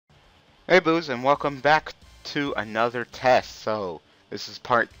Hey Boos, and welcome back to another test. So, this is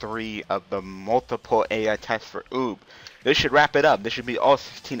part 3 of the multiple AI test for Oob. This should wrap it up. This should be all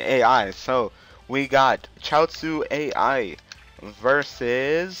 16 AIs. So, we got Chaozu AI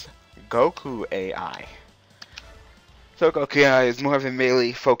versus Goku AI. So, Goku AI is more of a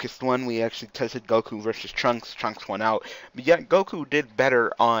melee focused one. We actually tested Goku versus Trunks. Trunks won out. But yet, Goku did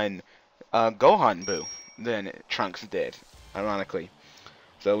better on Gohan Boo than Trunks did, ironically.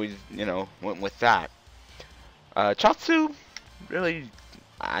 So we, went with that. Chaozu, really,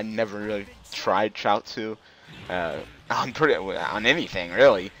 I never really tried Chaozu on anything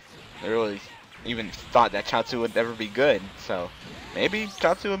really. I really even thought that Chaozu would ever be good. So maybe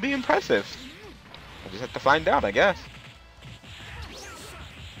Chaozu would be impressive. We'll just have to find out, I guess.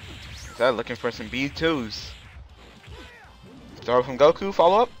 So looking for some B2s. Throw from Goku,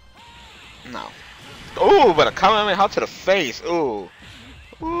 follow up? No. Ooh, but a Kamehameha to the face. Ooh.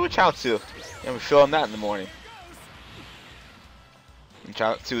 Ooh, Chaozu. Yeah, we're feeling that in the morning. And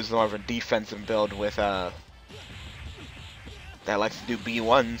Chaozu is more of a defensive build with that likes to do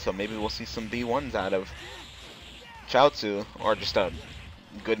B1, so maybe we'll see some B1s out of Chaozu, or just a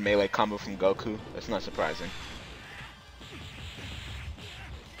good melee combo from Goku. That's not surprising.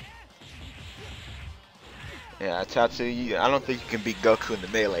 Yeah, Chaozu, I don't think you can beat Goku in the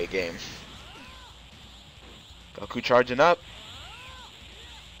melee game. Goku charging up.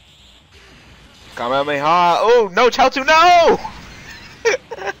 Kamehameha. Oh, no, Chaozu, no!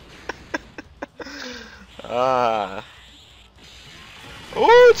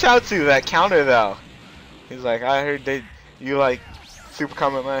 Ooh, Chaozu, that counter though. He's like, I heard you like Super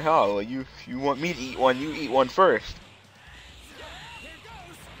Kamehameha. Well, you want me to eat one, you eat one first.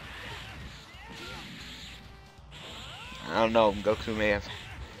 I don't know, Goku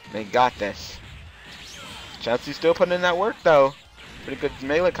may got this. Chaozu still putting in that work though. Pretty good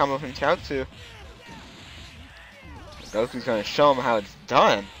melee combo from Chaozu. Goku's gonna show him how it's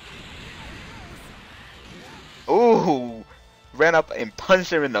done. Ooh, ran up and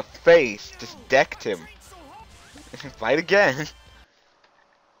punched him in the face. Just decked him. Fight again.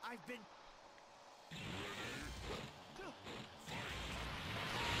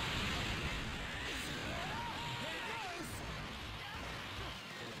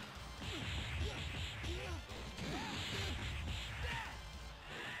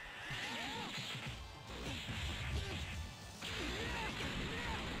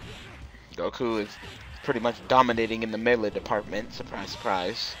 Goku is pretty much dominating in the melee department. Surprise,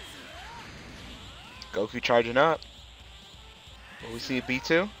 surprise. Goku charging up. Will we see a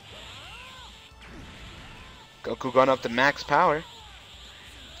B2? Goku going up to max power.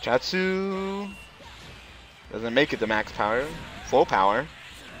 Chaozu doesn't make it to max power. Full power.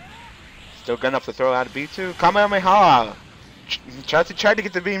 Still gun up to throw out a B2. Kamehameha! Chaozu tried to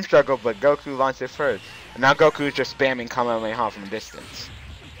get the beam struggle, but Goku launched it first. And now Goku is just spamming Kamehameha from a distance.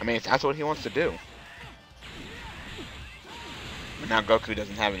 I mean, that's what he wants to do. But now Goku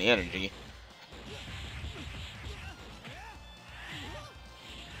doesn't have any energy.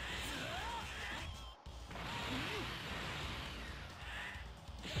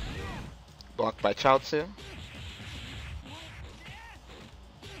 Blocked by Chaozu.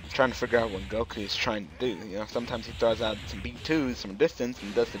 Trying to figure out what Goku is trying to do. You know, sometimes he throws out some B2s from a distance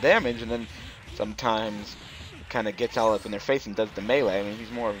and does the damage, and then sometimes kind of gets all up in their face and does the melee. I mean,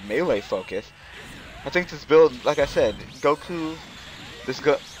 he's more of a melee focus. I think this build, like I said, Goku, this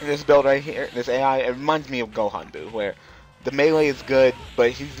build right here, this AI, it reminds me of Gohan Boo, where the melee is good,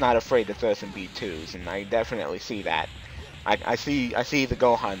 but he's not afraid to throw some B2s, and I definitely see that. I see the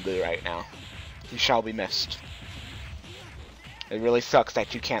Gohan Boo right now. He shall be missed. It really sucks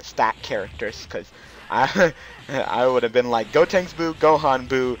that you can't stack characters, because I would have been like, Gotenks Boo, Gohan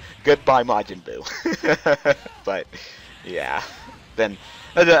Boo, goodbye Majin Boo. But, yeah. Then,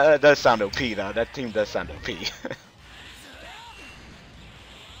 that does sound OP though. That team does sound OP.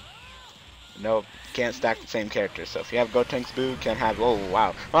 Nope, can't stack the same characters. So if you have Gotenks Boo, can't have, oh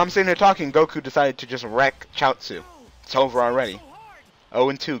wow. While I'm sitting there talking, Goku decided to just wreck Chaozu. It's over already.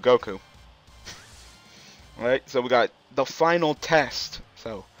 0-2 Goku. Alright, so we got the final test.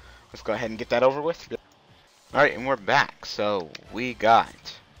 So, let's go ahead and get that over with. Alright, and we're back. So, we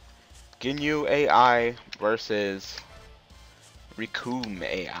got Ginyu AI versus Rikum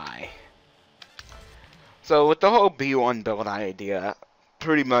AI. So, with the whole B1 build idea,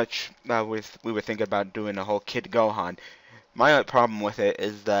 pretty much we were thinking about doing a whole Kid Gohan. My only problem with it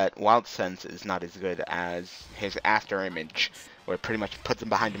is that Wild Sense is not as good as his after image, where it pretty much puts him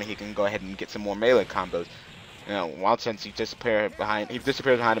behind him and he can go ahead and get some more melee combos. You know, Wild Sense, he disappears behind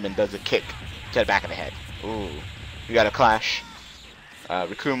him and does a kick to the back of the head. Ooh, we got a clash.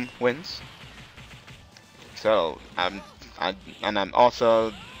 Raccoon wins. So I'm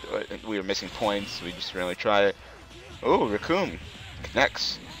also we were missing points. We just really try it. Oh, Raccoon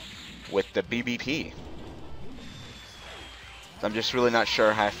connects with the BBP. I'm just really not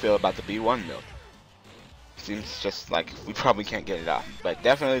sure how I feel about the B1 build. Seems just like we probably can't get it off, but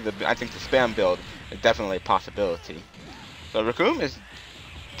definitely I think the spam build is definitely a possibility. So Raccoon is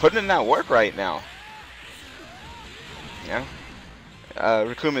putting in that work right now. Yeah,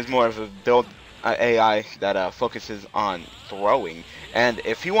 Raccoon is more of a build AI that focuses on throwing, and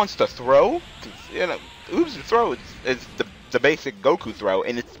if he wants to throw, you know, Oob's throw is the basic Goku throw,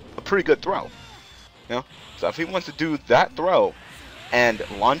 and it's a pretty good throw. You know, so if he wants to do that throw and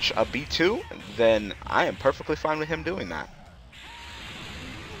launch a B2, then I am perfectly fine with him doing that.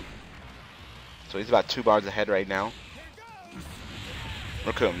 So he's about 2 bars ahead right now.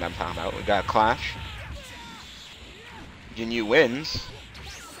 Raccoon, I'm talking about. We got a clash. Ginyu wins.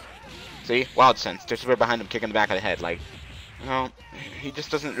 See? Wild Sense. Just right behind him, kicking the back of the head. Like, you know, he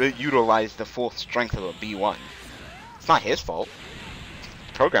just doesn't really utilize the full strength of a B1. It's not his fault. It's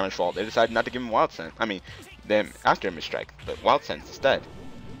the programmer's fault. They decided not to give him Wild Sense. I mean, them after him strike, but Wild Sense instead.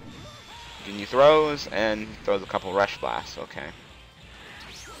 Ginyu throws, and throws a couple Rush Blasts. Okay.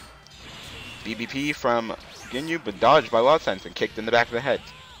 BBP from Ginyu, but dodged by Wild Sense and kicked in the back of the head.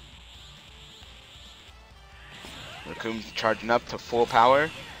 Raccoon's charging up to full power.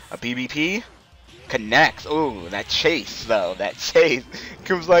 A BBP connects. Oh, that chase though. That chase.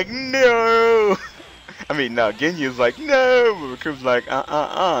 Raccoon's like, no. I mean, no. Ginyu's like, no. Raccoon's like,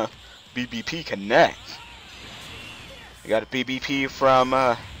 BBP connects. You got a BBP from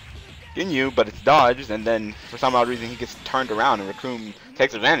Ginyu, but it's dodged, and then for some odd reason he gets turned around, and Raccoon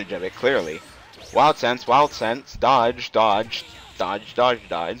takes advantage of it. Clearly, Wild Sense, dodge, dodge, dodge, dodge,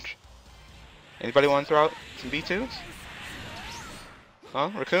 dodge. Anybody want to throw out some B2s? Huh,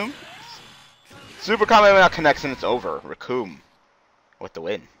 Raccoon? Super Kamehameha connects and it's over. Raccoon with the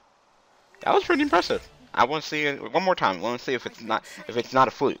win. That was pretty impressive. I want to see it one more time. I want to see if it's not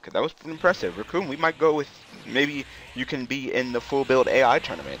a fluke. That was pretty impressive. Raccoon, we might go with, maybe you can be in the full build AI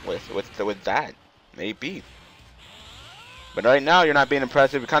tournament with that. Maybe. But right now you're not being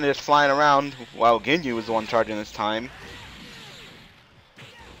impressive. You're kind of just flying around while Ginyu was the one charging this time.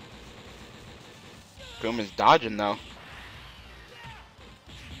 Raccoon is dodging though.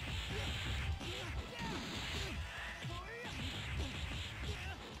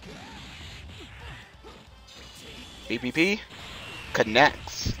 BBP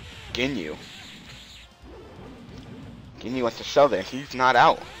connects Ginyu. Ginyu wants to shove it. He's not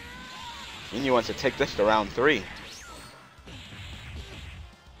out. Ginyu wants to take this to round 3.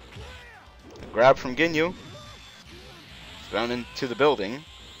 Grab from Ginyu. Thrown into the building.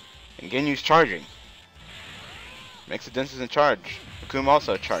 And Ginyu's charging. Makes the distance in charge. Raccoon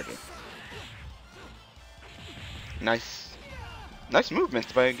also charging. Nice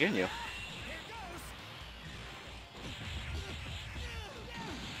movements by Ginyu.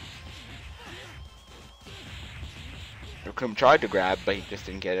 Raccoon tried to grab, but he just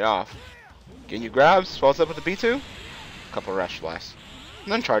didn't get it off. Ginyu grabs, falls up with the B2. Couple Rush Blasts.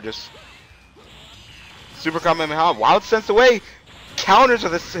 And then charges. Super Kamehameha, Wild Sense away! Counters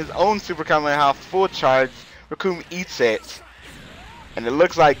with his own Super Kamehameha, full charge. Raccoon eats it. And it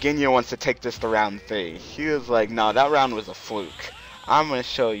looks like Ginyu wants to take this to round 3. He was like, no, that round was a fluke. I'm going to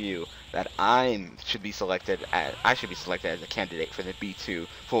show you that I should be selected as a candidate for the B2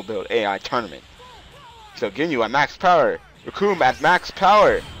 full build AI tournament. So Ginyu at max power. Raccoon at max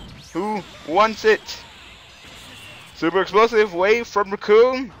power. Who wants it? Super explosive wave from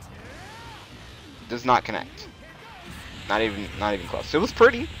Raccoon. Does not connect. Not even close. It was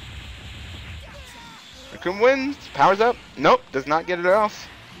pretty. Raccoon wins. Powers up. Nope. Does not get it off.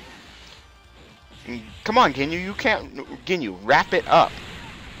 Come on, Ginyu. You can't. Ginyu, wrap it up.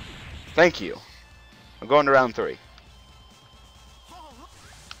 Thank you. I'm going to round 3.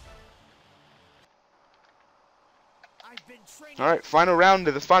 Alright, final round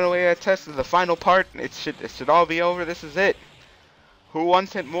of the final AI test of the final part. It should all be over. This is it. Who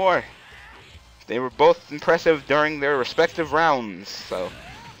wants it more? They were both impressive during their respective rounds, so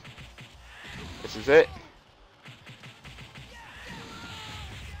this is it.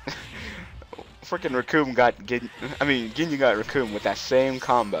 Freaking Raccoon got Ginyu got Raccoon with that same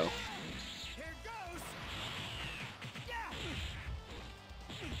combo.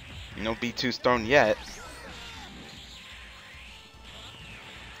 No B2's thrown yet.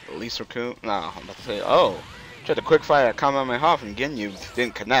 At least Raccoon. No, I'm about to say. Oh, tried to quick fire at Kamehameha from Ginyu.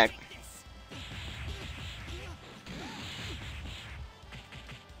 Didn't connect.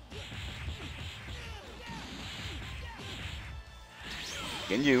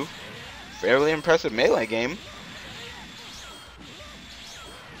 Ginyu, fairly impressive melee game.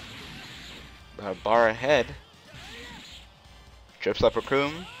 About a bar ahead. Trips up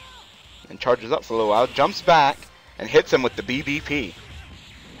Raccoon, and charges up for a little while, jumps back, and hits him with the BBP.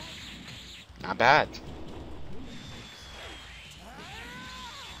 Not bad.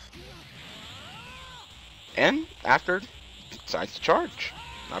 And after, decides to charge.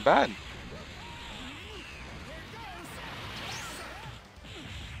 Not bad.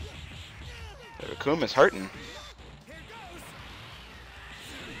 The Raccoon is hurting.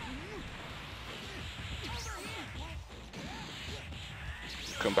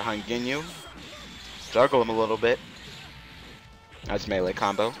 Come behind Ginyu. Juggle him a little bit. Nice melee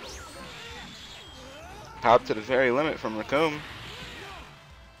combo. Power up to the very limit from Raccoon.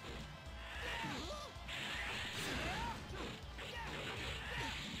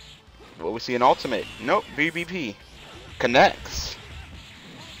 Will we see an ultimate? Nope, BBP. Connects.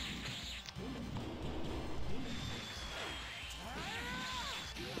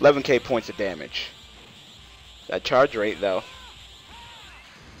 $11K points of damage. That charge rate though.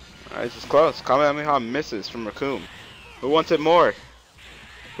 Alright, this is close. Kamehameha misses from Raccoon. Who wants it more?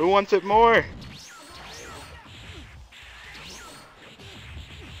 Who wants it more?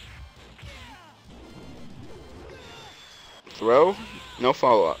 Throw? No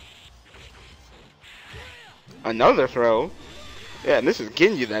follow-up. Another throw? Yeah, and this is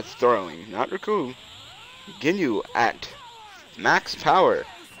Ginyu that's throwing, not Raccoon. Ginyu at max power.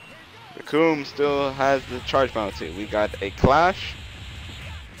 Raccoon still has the charge penalty. We got a clash.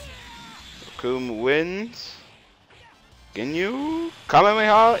 Raccoon wins. Ginyu?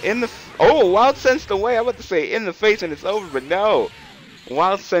 Kamehameha in the... Oh, Wild Sense away. I'm about to say in the face and it's over, but no.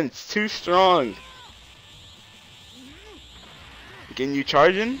 Wild Sense too strong. Ginyu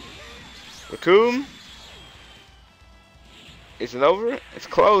charging. Raccoon. Is it over? It's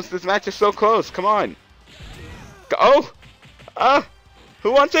close. This match is so close. Come on. Go. Oh!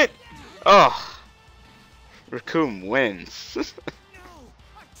 Who wants it? Oh. Raccoon wins.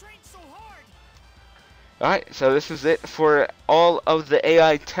 Alright, so this is it for all of the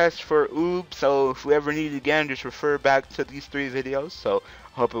AI tests for Oob. So if we ever need it again, just refer back to these 3 videos. So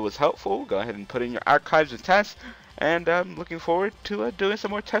I hope it was helpful. Go ahead and put in your archives of tests. And I'm looking forward to doing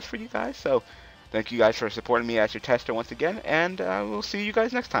some more tests for you guys. So thank you guys for supporting me as your tester once again. And we'll see you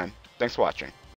guys next time. Thanks for watching.